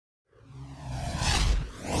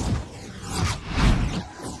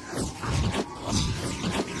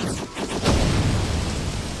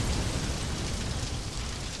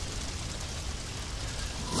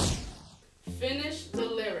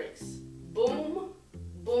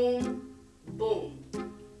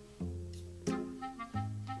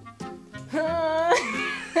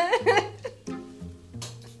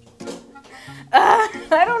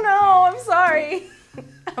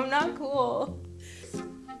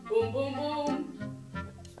Boom, boom, boom.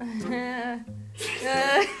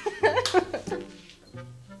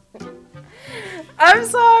 I'm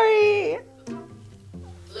sorry.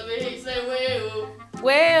 Let me hear you say well.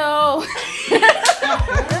 Well.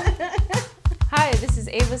 Hi, this is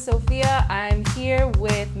Ava Sophia. I'm here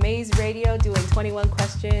with Maze Radio doing 21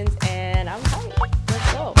 questions, and I'm hyped.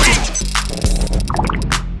 Let's go.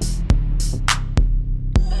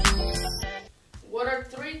 What are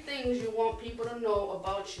 3 things you want people to know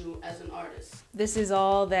about you as an artist? This is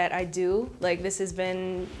all that I do. Like, this has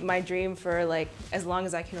been my dream for like as long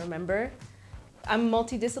as I can remember. I'm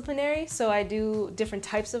multidisciplinary, so I do different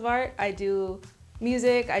types of art. I do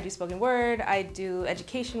music, I do spoken word, I do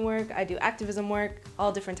education work, I do activism work,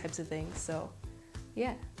 all different types of things, so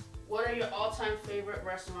yeah. What are your all-time favorite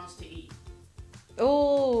restaurants to eat?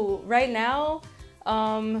 Oh, right now,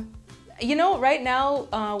 one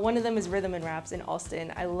of them is Rhythm and Raps in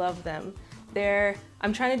Austin. I love them.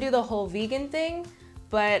 I'm trying to do the whole vegan thing,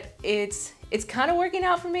 but it's kind of working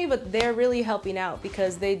out for me, but they're really helping out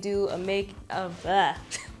because they do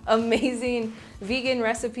amazing vegan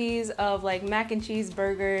recipes of like mac and cheese,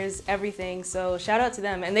 burgers, everything. So shout out to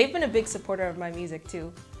them. And they've been a big supporter of my music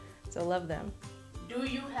too. So love them. Do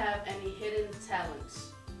you have any hidden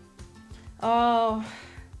talents? Oh,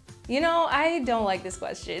 I don't like this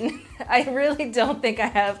question. I really don't think I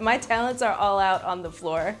have. My talents are all out on the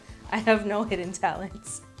floor. I have no hidden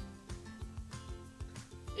talents.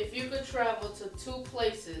 If you could travel to 2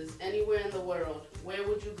 places anywhere in the world, where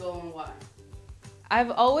would you go and why?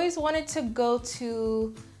 I've always wanted to go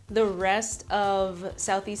to the rest of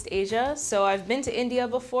Southeast Asia. So I've been to India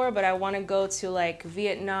before, but I want to go to like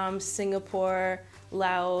Vietnam, Singapore,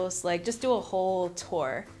 Laos, like just do a whole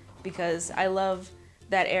tour because I love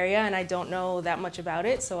that area and I don't know that much about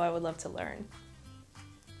it, so I would love to learn.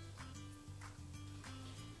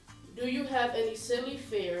 Do you have any silly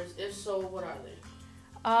fears? If so, what are they?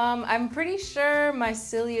 I'm pretty sure my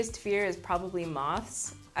silliest fear is probably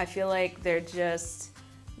moths. I feel like they're just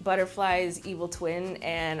butterflies' evil twin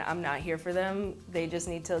and I'm not here for them. They just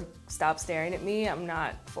need to stop staring at me. I'm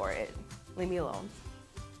not for it. Leave me alone.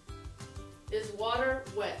 Is water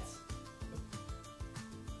wet?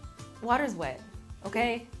 Water's wet,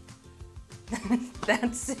 okay?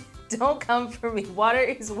 Don't come for me. Water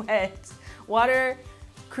is wet. Water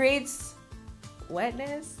creates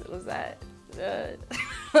wetness? Was that?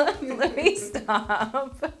 Let me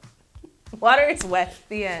stop. Water is wet,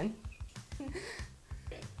 the end.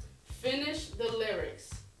 Finish the lyrics.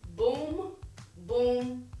 Boom,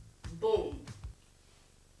 boom, boom.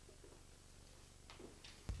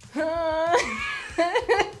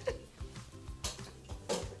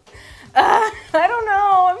 I don't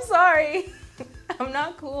know, I'm sorry. I'm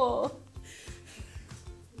not cool.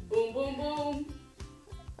 Boom, boom, boom.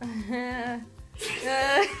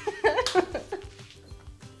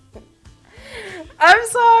 I'm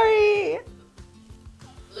sorry.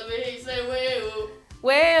 Let me hear you say well.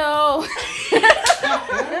 Well.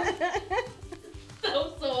 That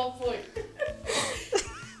was so on point.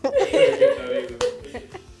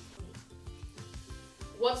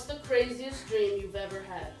 What's the craziest dream you've ever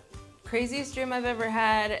had? Craziest dream I've ever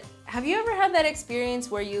had. Have you ever had that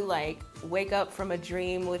experience where you like wake up from a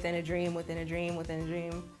dream within a dream within a dream within a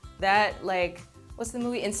dream? That like, what's the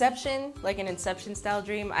movie? Inception? Like an Inception style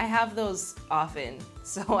dream? I have those often.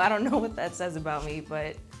 So I don't know what that says about me,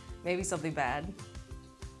 but maybe something bad.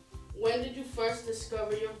 When did you first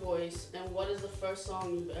discover your voice and what is the first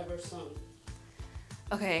song you've ever sung?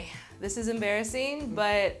 Okay, this is embarrassing,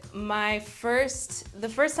 but the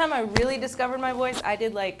first time I really discovered my voice, I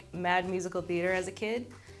did like mad musical theater as a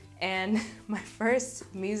kid. And my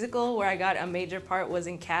first musical where I got a major part was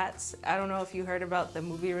in Cats. I don't know if you heard about the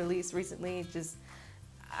movie release recently.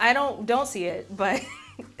 I don't see it, but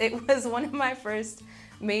it was one of my first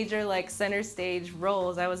major like center stage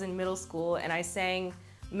roles. I was in middle school and I sang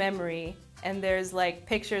Memory, and there's like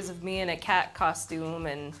pictures of me in a cat costume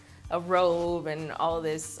and a robe and all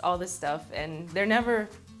this stuff, and they're never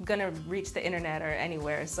gonna reach the internet or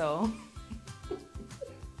anywhere, so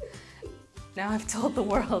now I've told the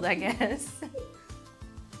world, I guess.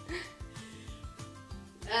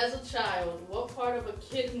 As a child, what part of a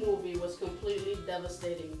kid movie was completely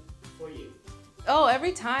devastating for you? Oh,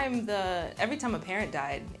 every time a parent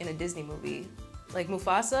died in a Disney movie, like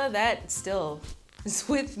Mufasa, that still is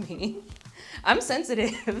with me. I'm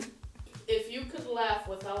sensitive. If you could laugh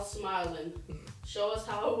without smiling, show us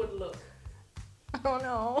how it would look. Oh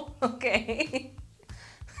no, okay.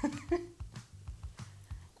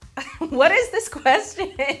 What is this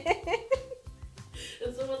question?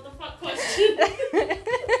 It's a what the fuck question.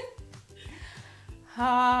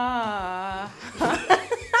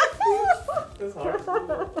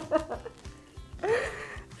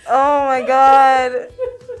 Oh my God.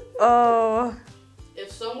 Oh.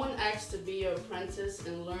 If someone asked to be your apprentice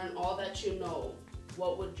and learn all that you know,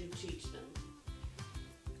 what would you teach them?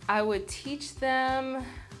 I would teach them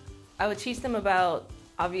about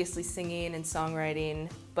obviously singing and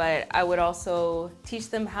songwriting, but I would also teach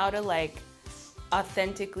them how to like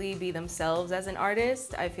authentically be themselves as an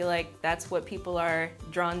artist. I feel like that's what people are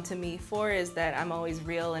drawn to me for, is that I'm always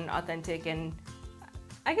real and authentic and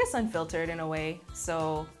I guess unfiltered in a way.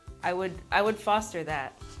 So I would foster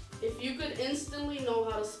that. If you could instantly know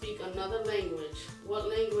how to speak another language, what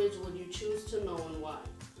language would you choose to know and why?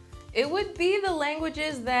 It would be the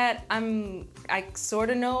languages that I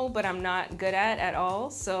sort of know, but I'm not good at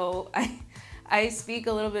all. So I speak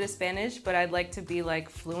a little bit of Spanish, but I'd like to be like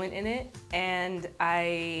fluent in it. And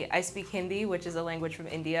I speak Hindi, which is a language from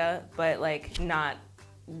India, but like not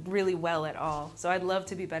really well at all. So I'd love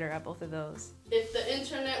to be better at both of those. If the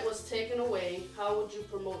internet was taken away, how would you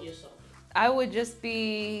promote yourself? I would just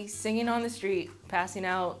be singing on the street, passing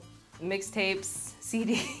out mixtapes,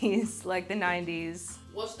 CDs, like the 90s.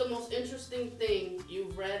 What's the most interesting thing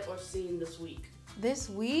you've read or seen this week? This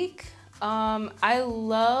week, I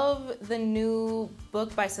love the new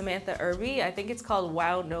book by Samantha Irby. I think it's called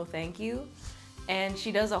Wow, No Thank You. And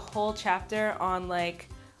she does a whole chapter on like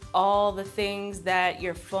all the things that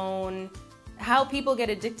your phone, how people get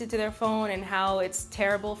addicted to their phone and how it's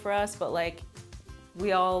terrible for us, but like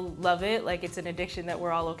we all love it. Like it's an addiction that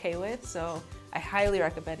we're all okay with. So I highly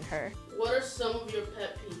recommend her. What are some of your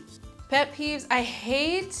pet peeves? Pet peeves, I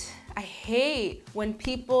hate when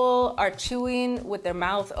people are chewing with their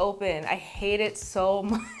mouth open. I hate it so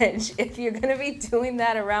much. If you're gonna be doing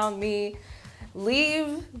that around me,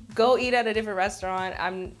 leave, go eat at a different restaurant.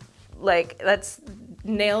 I'm like, that's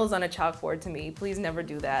nails on a chalkboard to me. Please never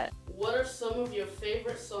do that. What are some of your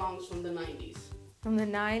favorite songs from the 90s? From the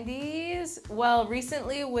 90s? Well,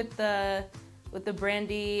 recently with the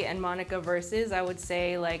Brandy and Monica verses, I would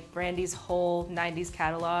say like Brandy's whole 90s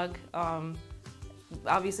catalog.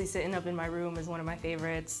 Obviously Sitting Up in My Room is one of my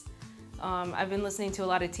favorites. I've been listening to a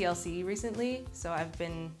lot of TLC recently, so I've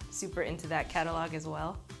been super into that catalog as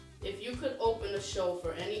well. If you could open a show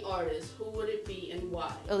for any artist, who would it be and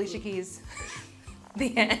why? Alicia Keys.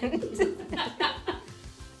 The end.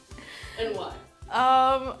 And why?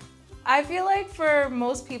 I feel like for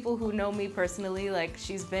most people who know me personally, like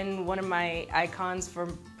she's been one of my icons for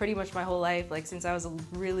pretty much my whole life, like since I was a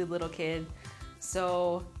really little kid.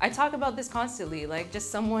 So I talk about this constantly, like just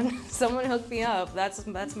someone hook me up.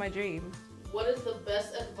 That's my dream. What is the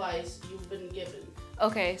best advice you've been given?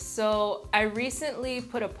 Okay, so I recently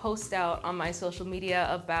put a post out on my social media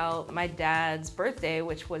about my dad's birthday,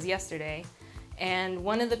 which was yesterday. And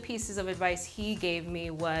one of the pieces of advice he gave me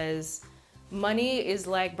was, money is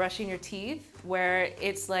like brushing your teeth, where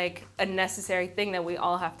it's like a necessary thing that we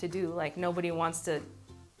all have to do. Like nobody wants to,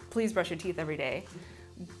 please brush your teeth every day.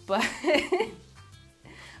 But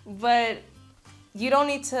you don't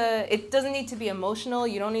need to, it doesn't need to be emotional.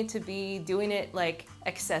 You don't need to be doing it like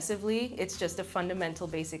excessively. It's just a fundamental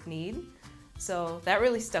basic need. So that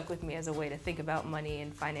really stuck with me as a way to think about money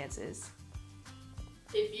and finances.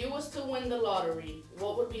 If you was to win the lottery,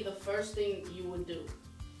 what would be the first thing you would do?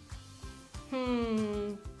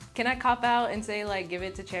 Can I cop out and say like give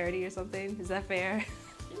it to charity or something? Is that fair?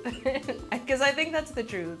 Because I think that's the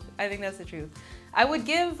truth. I think that's the truth. I would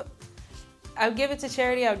give it to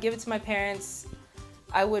charity. I would give it to my parents.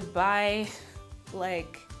 I would buy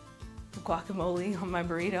like guacamole on my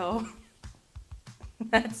burrito.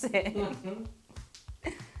 That's it.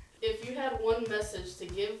 If you had one message to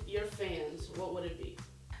give your fans, what would it be?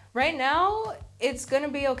 Right now, it's gonna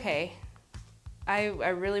be okay. I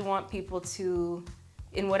really want people to,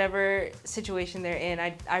 in whatever situation they're in,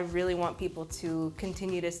 I really want people to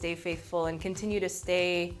continue to stay faithful and continue to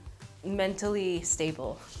stay mentally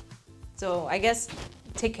stable. So I guess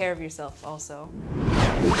take care of yourself also.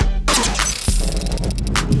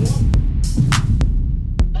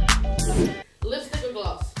 Lipstick or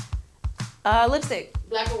gloss? Lipstick.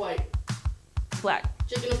 Black or white? Black.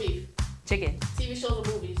 Chicken or beef? Chicken. TV shows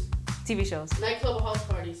or movies? TV shows. Nightclub or house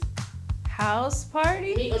parties? House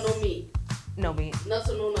party? Meat or no meat? No meat. Nuts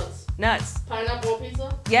or no nuts? Nuts. Pineapple on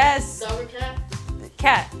pizza? Yes. Dog or cat?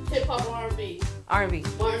 Cat. Hip hop or R&B? R&B.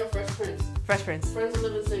 Martin or Fresh Prince? Fresh Prince. Friends or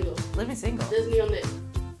living single? Living single. Disney or Nick?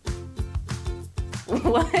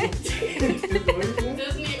 What?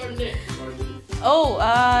 Disney or Nick?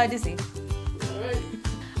 Oh, Disney. Alright.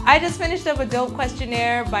 I just finished up a dope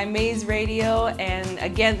questionnaire by Maze Radio, and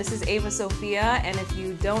again, this is Ava Sophia, and if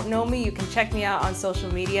you don't know me, you can check me out on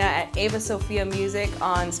social media at Ava Sophia Music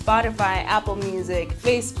on Spotify, Apple Music,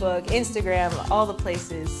 Facebook, Instagram, all the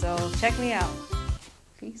places, so check me out.